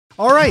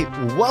Alright,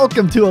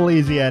 welcome to a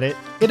lazy edit.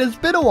 It has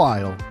been a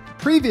while.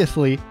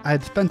 Previously, I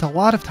had spent a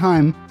lot of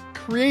time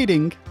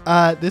creating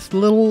this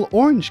little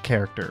orange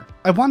character.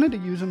 I wanted to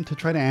use him to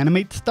try to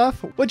animate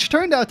stuff, which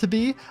turned out to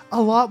be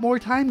a lot more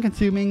time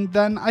consuming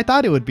than I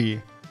thought it would be.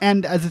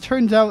 And as it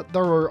turns out,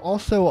 there were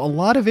also a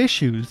lot of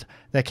issues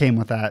that came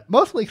with that,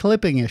 mostly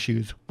clipping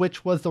issues,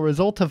 which was the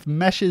result of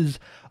meshes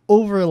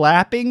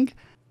overlapping.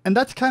 And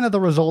that's kind of the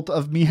result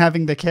of me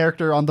having the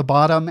character on the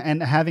bottom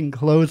and having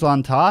clothes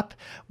on top,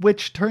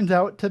 which turns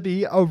out to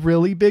be a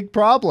really big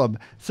problem.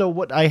 So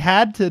what I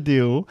had to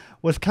do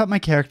was cut my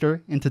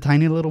character into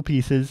tiny little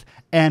pieces,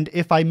 and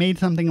if I made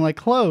something like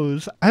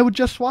clothes, I would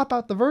just swap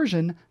out the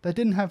version that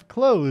didn't have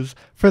clothes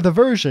for the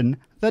version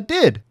that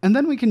did. And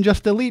then we can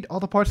just delete all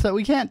the parts that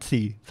we can't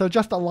see. So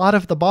just a lot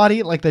of the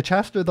body, like the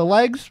chest or the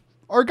legs,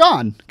 are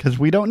gone, because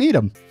we don't need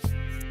them.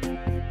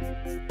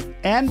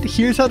 And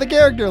here's how the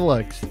character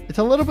looks. It's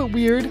a little bit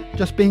weird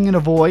just being in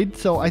a void,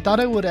 so I thought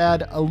I would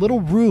add a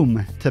little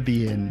room to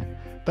be in.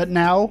 But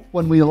now,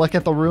 when we look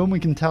at the room, we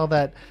can tell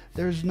that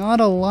there's not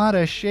a lot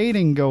of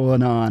shading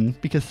going on,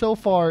 because so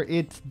far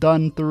it's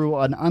done through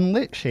an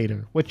unlit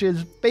shader, which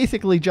is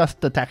basically just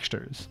the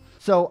textures.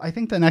 So I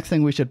think the next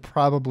thing we should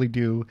probably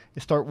do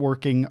is start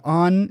working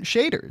on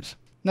shaders.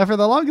 Now, for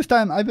the longest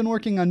time, I've been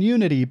working on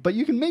Unity, but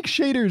you can make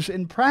shaders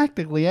in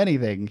practically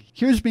anything.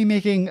 Here's me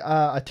making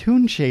a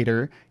toon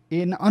shader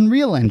in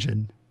Unreal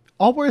Engine.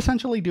 All we're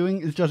essentially doing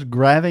is just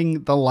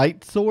grabbing the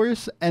light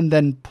source and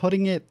then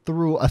putting it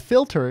through a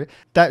filter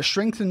that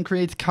shrinks and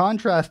creates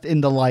contrast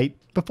in the light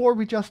before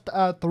we just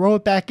throw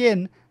it back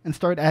in and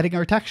start adding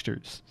our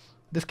textures.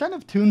 This kind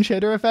of toon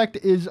shader effect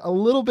is a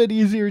little bit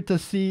easier to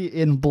see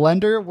in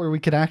Blender, where we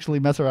can actually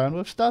mess around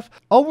with stuff.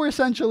 All we're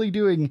essentially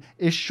doing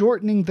is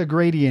shortening the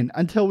gradient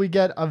until we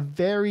get a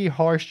very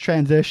harsh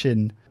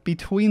transition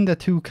between the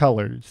two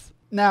colors.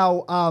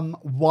 Now,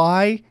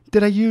 why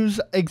did I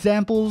use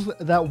examples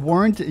that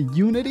weren't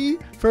Unity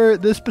for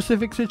this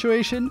specific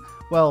situation?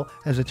 Well,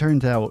 as it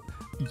turns out,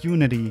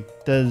 Unity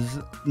does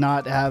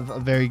not have a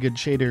very good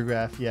shader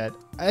graph yet.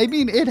 I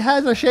mean, it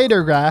has a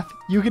shader graph.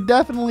 You could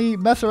definitely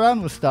mess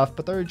around with stuff,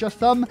 but there are just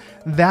some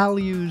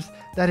values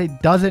that it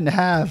doesn't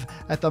have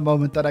at the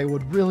moment that I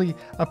would really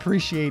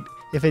appreciate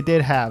if it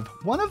did have.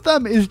 One of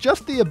them is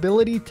just the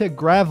ability to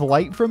grab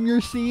light from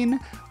your scene,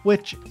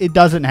 which it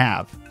doesn't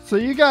have. So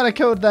you gotta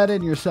code that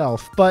in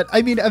yourself. But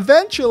I mean,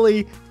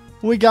 eventually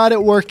we got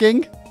it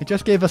working. It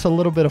just gave us a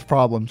little bit of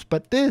problems,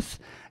 but this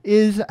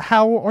is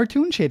how our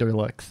toon shader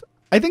looks.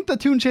 I think the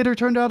toon shader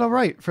turned out all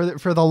right.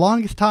 For the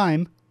longest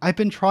time, I've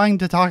been trying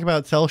to talk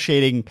about cell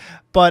shading,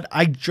 but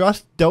I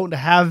just don't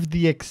have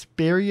the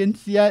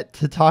experience yet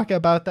to talk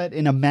about that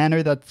in a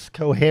manner that's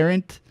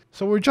coherent.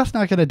 So we're just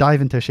not going to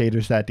dive into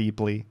shaders that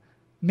deeply.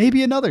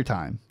 Maybe another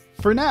time.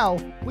 For now,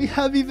 we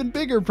have even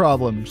bigger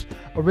problems.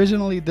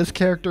 Originally, this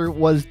character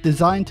was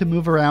designed to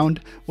move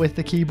around with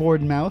the keyboard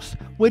and mouse,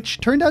 which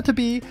turned out to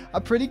be a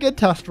pretty good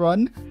test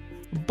run,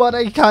 but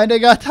I kinda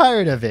got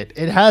tired of it.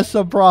 It has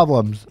some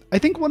problems. I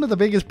think one of the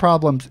biggest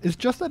problems is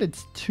just that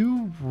it's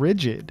too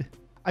rigid.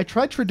 I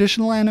tried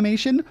traditional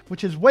animation,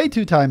 which is way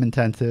too time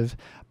intensive,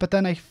 but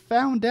then I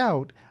found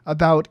out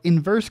about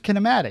inverse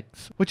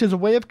kinematics, which is a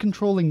way of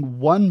controlling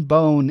one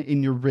bone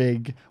in your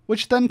rig,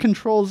 which then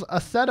controls a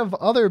set of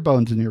other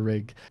bones in your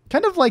rig.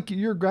 Kind of like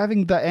you're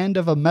grabbing the end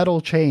of a metal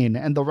chain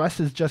and the rest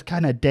is just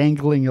kind of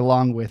dangling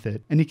along with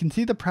it. And you can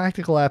see the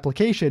practical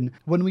application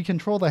when we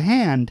control the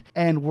hand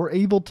and we're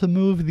able to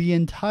move the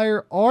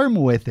entire arm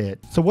with it.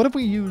 So what if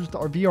we used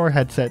our VR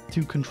headset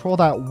to control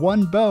that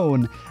one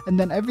bone and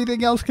then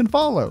everything else can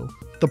follow?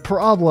 The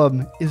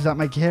problem is that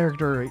my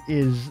character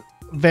is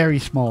very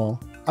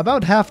small.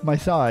 About half my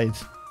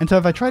size. And so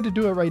if I tried to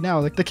do it right now,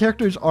 like the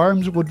character's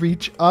arms would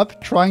reach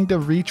up, trying to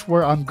reach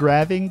where I'm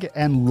grabbing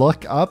and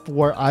look up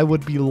where I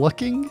would be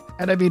looking.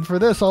 And I mean, for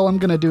this, all I'm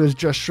going to do is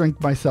just shrink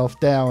myself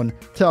down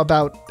to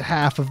about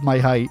half of my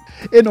height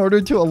in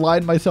order to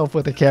align myself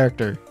with the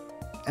character.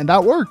 And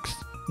that works.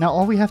 Now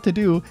all we have to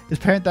do is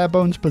parent that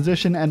bone's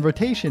position and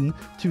rotation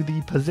to the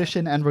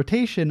position and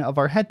rotation of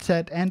our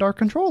headset and our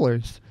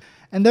controllers.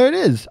 And there it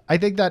is. I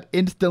think that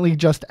instantly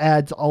just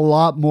adds a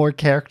lot more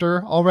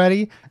character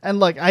already. And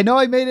look, I know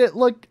I made it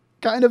look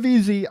kind of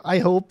easy,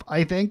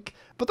 I think,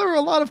 but there were a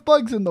lot of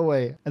bugs in the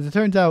way. As it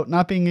turns out,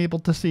 not being able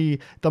to see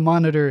the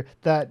monitor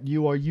that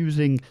you are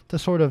using to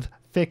sort of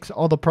fix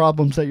all the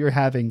problems that you're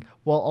having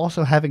while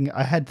also having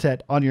a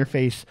headset on your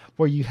face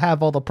where you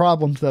have all the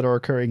problems that are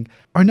occurring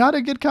are not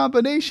a good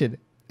combination.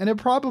 And it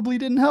probably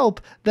didn't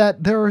help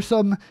that there are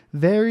some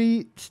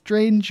very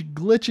strange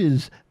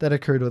glitches that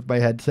occurred with my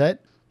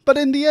headset. But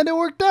in the end, it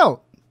worked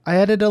out. I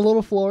added a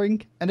little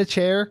flooring and a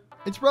chair.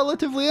 It's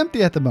relatively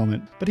empty at the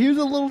moment, but here's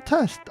a little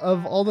test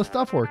of all the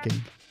stuff working.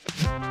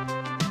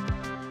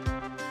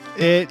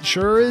 It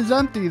sure is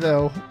empty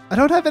though. I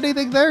don't have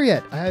anything there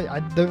yet.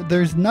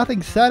 There's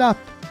nothing set up.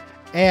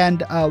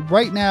 And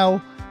right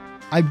now,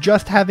 I'm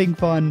just having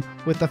fun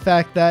with the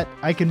fact that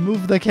I can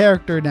move the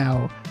character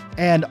now.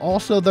 And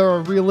also there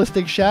are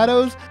realistic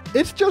shadows.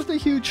 It's just a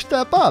huge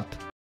step up.